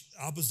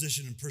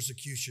opposition and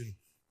persecution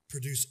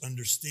produce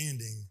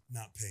understanding,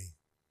 not pain.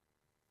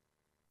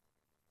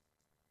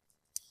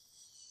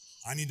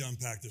 I need to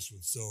unpack this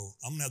one. So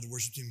I'm going to have the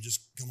worship team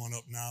just come on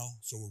up now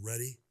so we're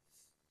ready.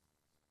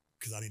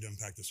 because I need to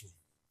unpack this one.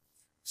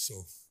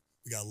 So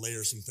we got to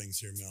layer some things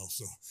here, Mel,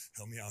 so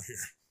help me out here.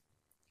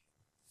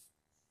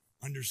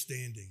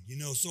 Understanding. You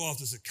know, so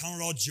often it's count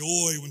it all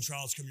joy when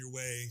trials come your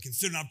way and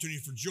consider an opportunity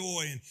for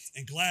joy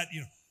and glad,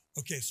 you know.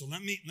 Okay, so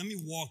let me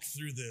walk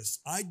through this.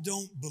 I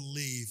don't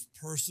believe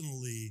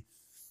personally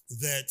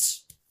that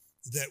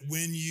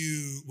when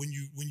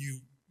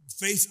you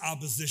face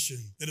opposition,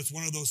 that it's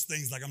one of those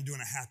things like I'm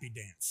doing a happy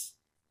dance.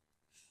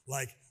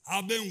 Like,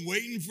 I've been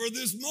waiting for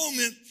this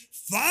moment.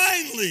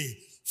 Finally,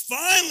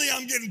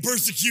 I'm getting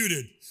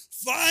persecuted.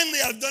 Finally,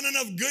 I've done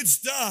enough good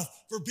stuff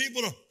for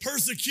people to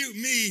persecute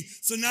me,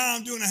 so now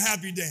I'm doing a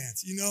happy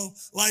dance, you know?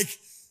 Like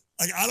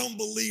I don't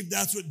believe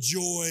that's what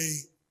joy,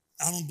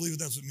 I don't believe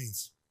that's what it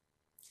means.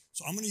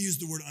 So I'm going to use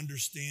the word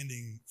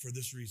understanding for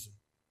this reason.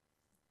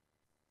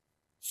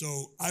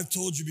 So I've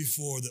told you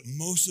before that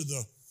most of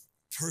the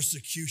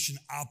persecution,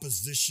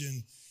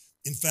 opposition,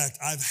 in fact,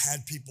 I've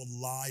had people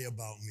lie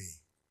about me,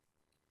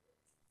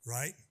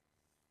 right?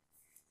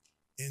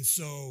 And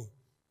so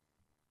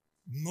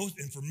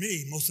for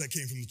me, most of that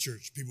came from the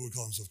church. People would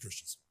call themselves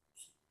Christians.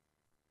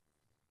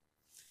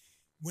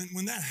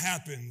 When that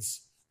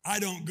happens, I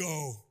don't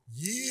go,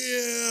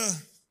 yeah,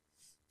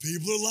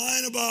 people are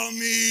lying about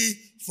me,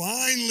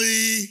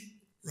 finally,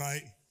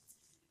 right?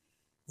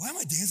 Why am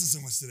I dancing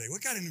so much today?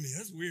 What got into me?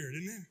 That's weird,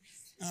 isn't it?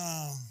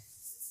 All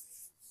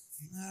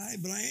right,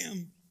 but I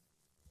am.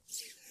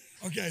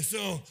 Okay,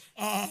 so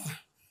I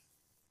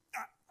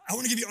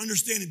want to give you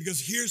understanding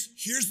because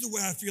here's the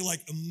way I feel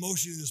like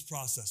emotionally this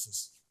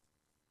processes.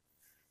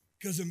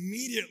 Because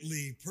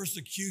immediately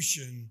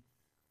persecution,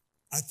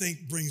 I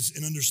think, brings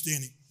an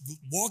understanding.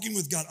 Walking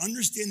with God,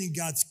 understanding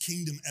God's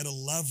kingdom at a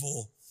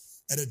level,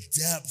 at a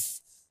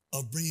depth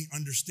of bringing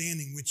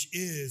understanding, which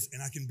is,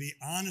 and I can be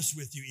honest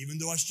with you, even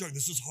though I struggle,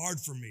 this is hard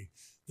for me.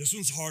 This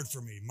one's hard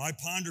for me. My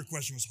ponder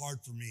question was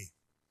hard for me.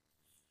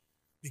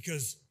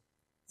 Because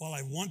while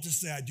I want to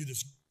say I do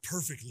this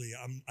perfectly,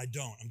 I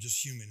don't. I'm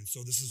just human. And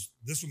so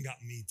this one got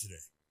me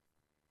today.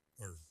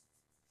 Or,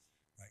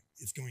 right,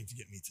 it's going to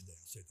get me today.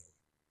 I'll say it that way.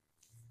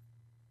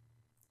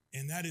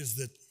 And that is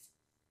that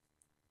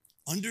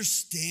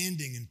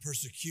understanding in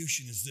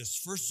persecution is this.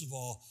 First of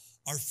all,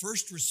 our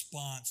first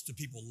response to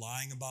people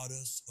lying about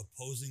us,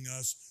 opposing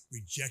us,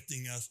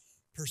 rejecting us,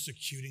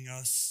 persecuting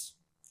us,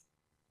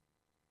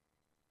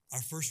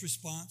 our first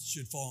response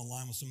should fall in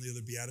line with some of the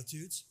other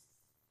Beatitudes,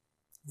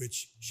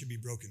 which should be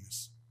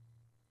brokenness.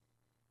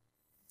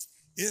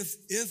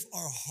 If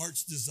our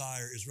heart's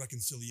desire is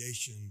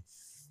reconciliation,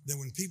 then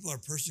when people are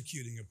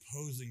persecuting,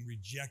 opposing,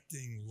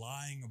 rejecting,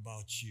 lying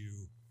about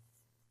you,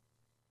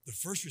 the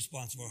first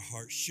response of our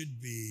heart should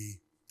be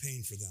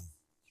pain for them.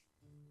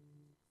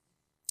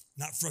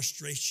 Not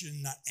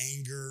frustration, not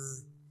anger,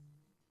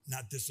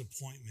 not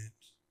disappointment.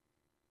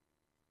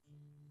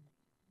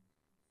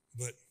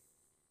 But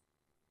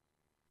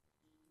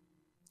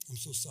I'm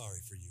so sorry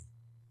for you.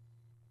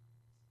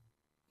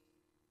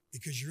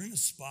 Because you're in a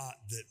spot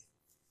that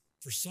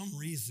for some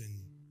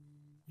reason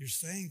you're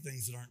saying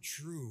things that aren't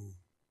true.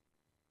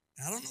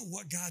 And I don't know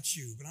what got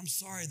you, but I'm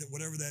sorry that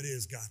whatever that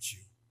is got you.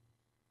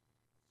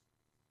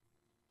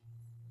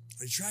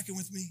 Are you tracking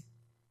with me?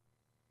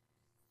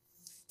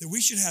 That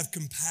we should have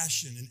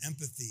compassion and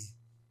empathy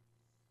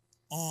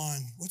on,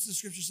 what's the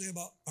scripture say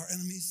about our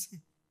enemies?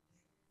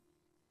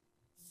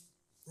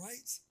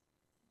 Right?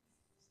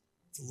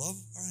 To love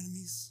our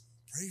enemies,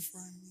 pray for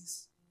our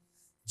enemies.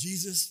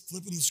 Jesus,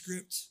 flipping the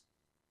script.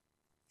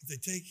 If they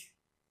take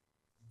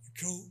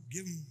your coat,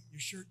 give them your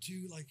shirt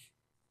too, like,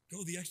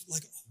 go the extra,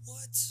 like,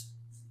 what?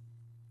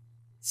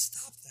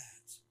 Stop that.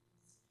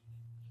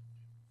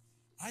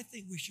 I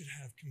think we should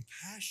have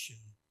compassion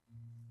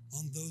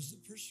on those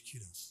that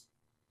persecute us.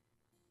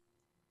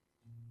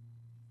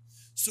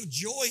 So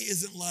joy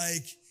isn't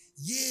like,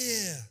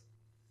 yeah,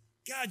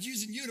 God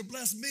using you to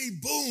bless me,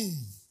 boom.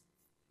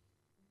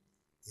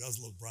 That was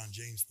a little LeBron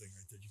James thing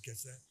right there. Did you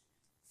catch that?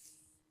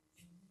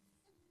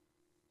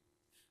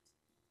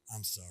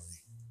 I'm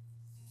sorry.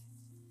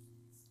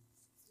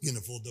 Getting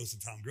a full dose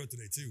of Tom Grote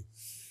today too.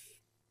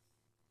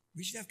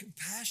 We should have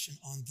compassion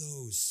on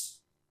those.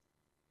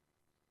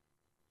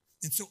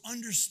 And so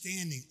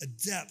understanding a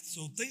depth.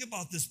 So think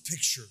about this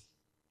picture.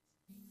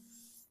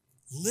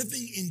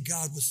 Living in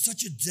God with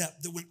such a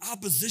depth that when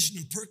opposition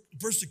and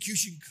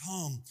persecution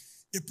come,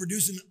 it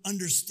produces an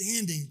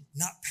understanding,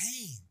 not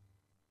pain.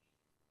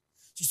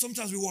 So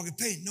sometimes we walk in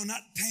pain. No,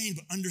 not pain,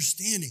 but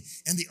understanding.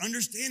 And the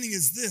understanding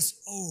is this: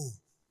 oh,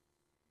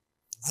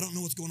 I don't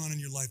know what's going on in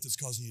your life that's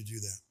causing you to do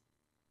that,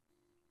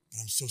 but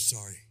I'm so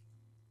sorry.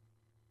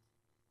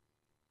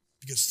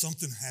 Because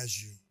something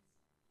has you.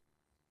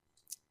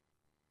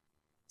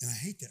 And I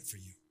hate that for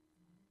you.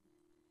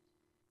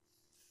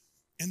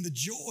 And the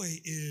joy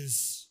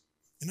is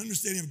an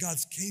understanding of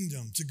God's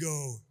kingdom to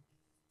go,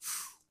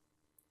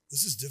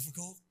 this is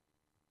difficult,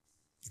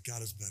 but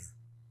God is better.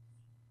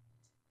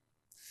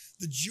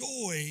 The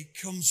joy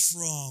comes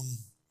from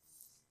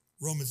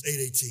Romans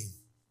 8:18.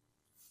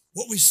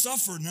 What we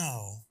suffer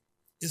now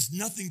is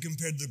nothing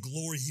compared to the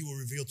glory he will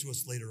reveal to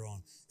us later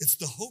on. It's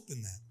the hope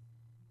in that.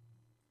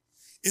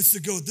 It's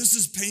to go, this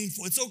is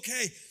painful. It's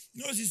okay.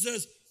 Notice he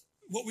says,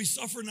 what we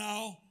suffer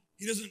now,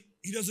 he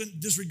doesn't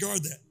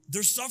disregard that.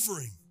 They're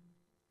suffering.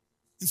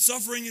 And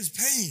suffering is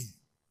pain,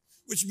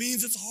 which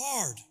means it's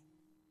hard.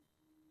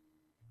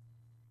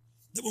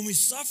 That when we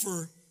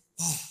suffer,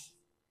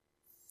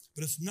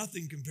 but it's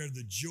nothing compared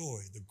to the joy,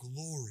 the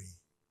glory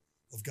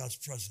of God's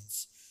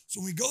presence. So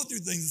when we go through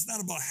things, it's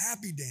not about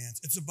happy dance.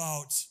 It's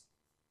about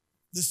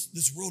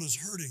this world is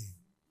hurting,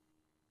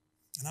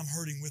 and I'm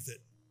hurting with it.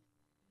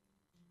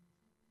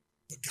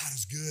 But God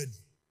is good.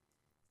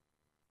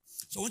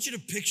 So I want you to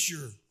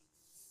picture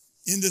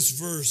in this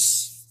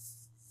verse,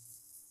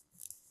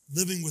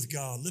 living with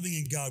God, living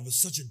in God with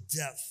such a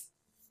depth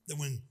that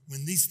when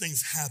these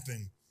things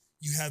happen,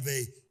 you have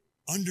a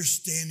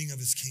understanding of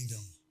his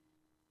kingdom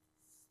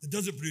that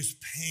doesn't produce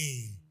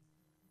pain,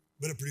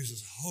 but it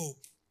produces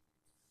hope,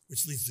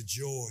 which leads to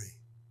joy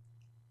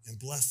and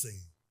blessing,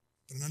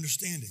 but an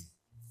understanding.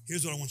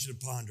 Here's what I want you to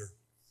ponder.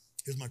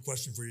 Here's my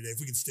question for you today. If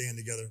we can stand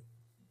together.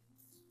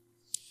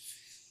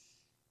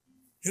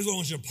 Here's what I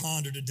want you to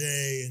ponder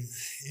today.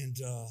 And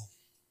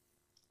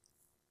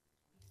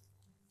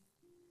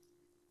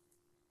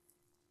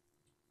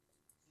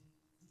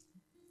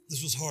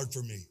this was hard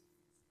for me.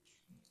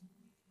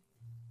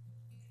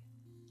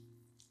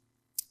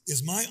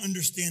 Is my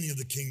understanding of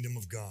the kingdom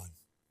of God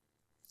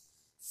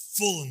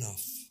full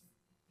enough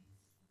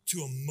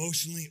to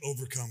emotionally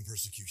overcome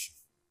persecution?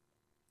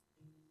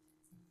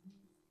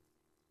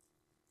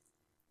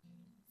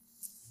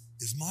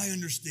 Is my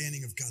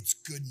understanding of God's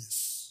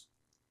goodness,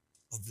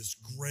 of his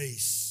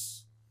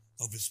grace,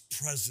 of his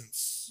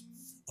presence,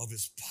 of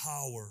his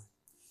power,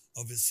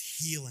 of his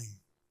healing,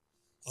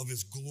 of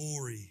his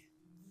glory,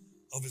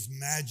 of his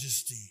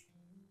majesty,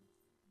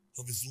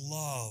 of his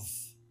love,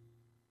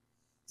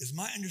 is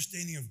my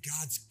understanding of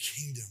God's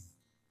kingdom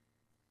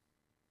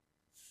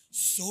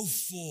so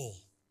full,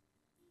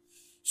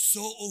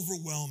 so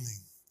overwhelming,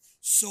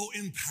 so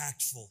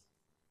impactful?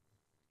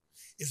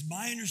 Is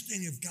my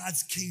understanding of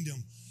God's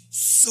kingdom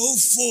so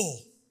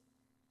full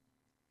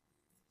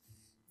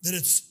that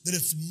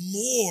it's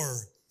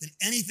more than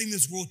anything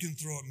this world can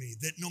throw at me?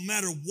 That no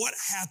matter what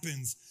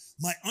happens,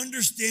 my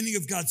understanding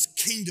of God's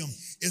kingdom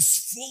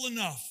is full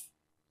enough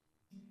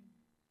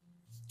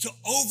to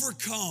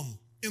overcome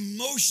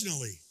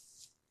emotionally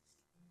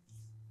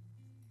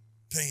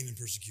pain and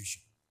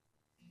persecution.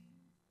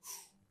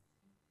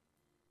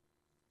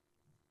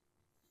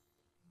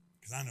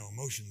 Because I know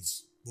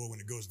emotions, boy, when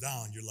it goes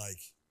down, you're like,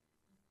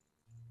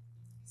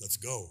 let's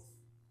go.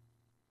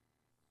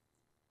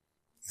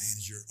 Man,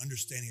 is your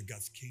understanding of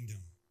God's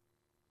kingdom.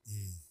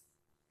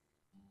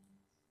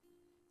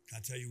 Can I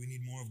tell you we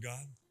need more of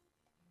God?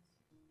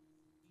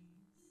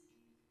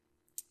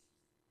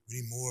 We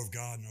need more of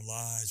God in our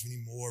lives. We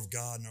need more of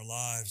God in our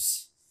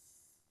lives.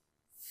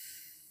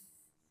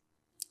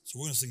 So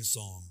we're going to sing a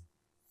song.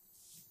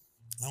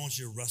 And I want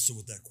you to wrestle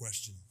with that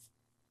question.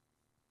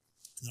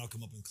 And then I'll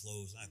come up and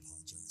close. I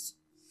apologize.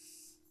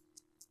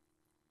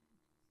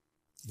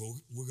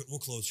 We'll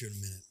close here in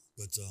a minute.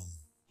 But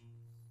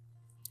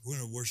we're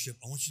going to worship.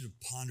 I want you to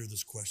ponder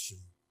this question.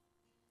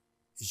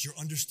 Is your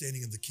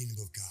understanding of the kingdom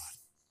of God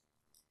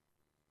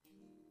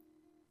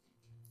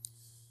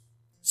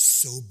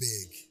so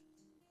big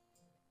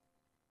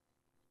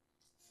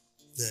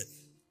that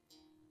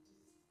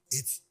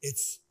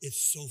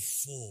it's so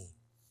full,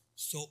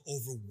 so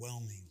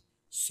overwhelming,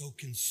 so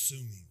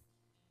consuming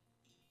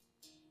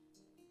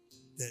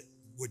that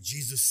what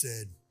Jesus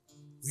said,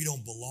 we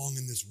don't belong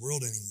in this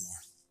world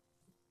anymore?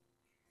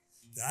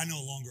 That I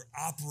no longer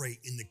operate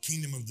in the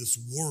kingdom of this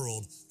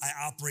world, I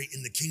operate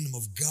in the kingdom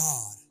of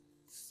God.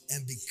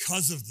 And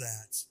because of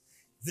that,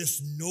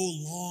 this no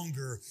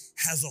longer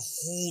has a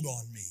hold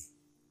on me.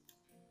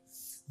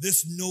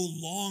 This no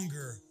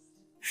longer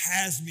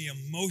has me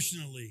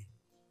emotionally,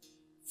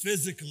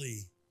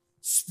 physically,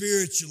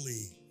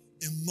 spiritually,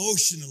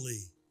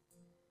 emotionally.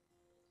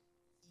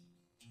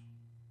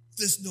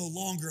 This no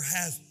longer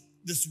has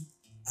this,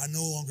 I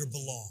no longer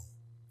belong.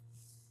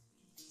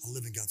 I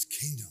live in God's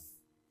kingdom.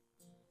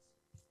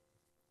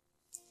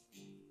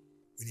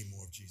 We need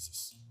more of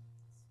Jesus.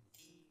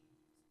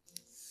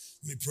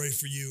 Let me pray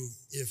for you.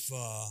 If,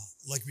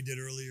 like we did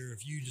earlier,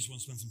 if you just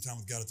want to spend some time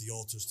with God at the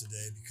altars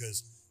today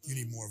because you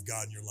need more of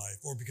God in your life,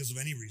 or because of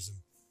any reason,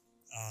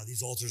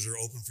 these altars are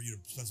open for you to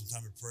spend some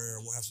time in prayer.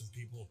 We'll have some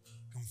people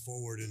come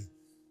forward, and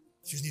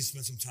if you just need to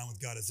spend some time with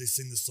God as they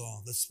sing this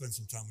song, let's spend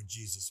some time with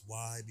Jesus.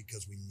 Why?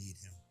 Because we need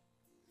him.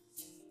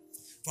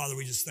 Father,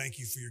 we just thank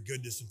you for your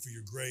goodness and for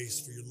your grace,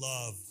 for your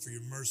love, for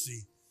your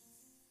mercy.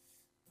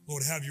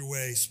 Lord, have your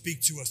way.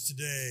 Speak to us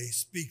today.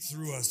 Speak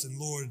through us. And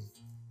Lord,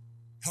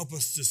 help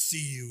us to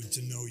see you and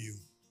to know you.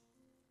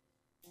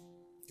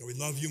 God, we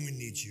love you and we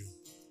need you.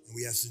 And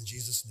we ask in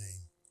Jesus'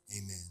 name,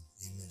 amen.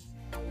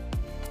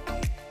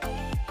 Amen.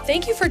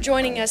 Thank you for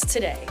joining us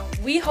today.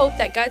 We hope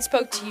that God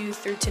spoke to you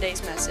through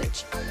today's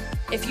message.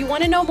 If you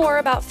want to know more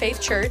about Faith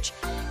Church,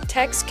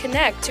 Text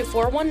CONNECT to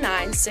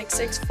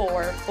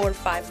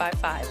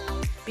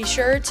 419-664-4555. Be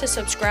sure to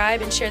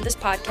subscribe and share this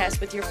podcast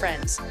with your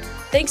friends.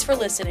 Thanks for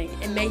listening,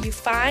 and may you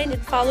find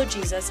and follow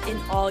Jesus in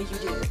all you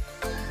do.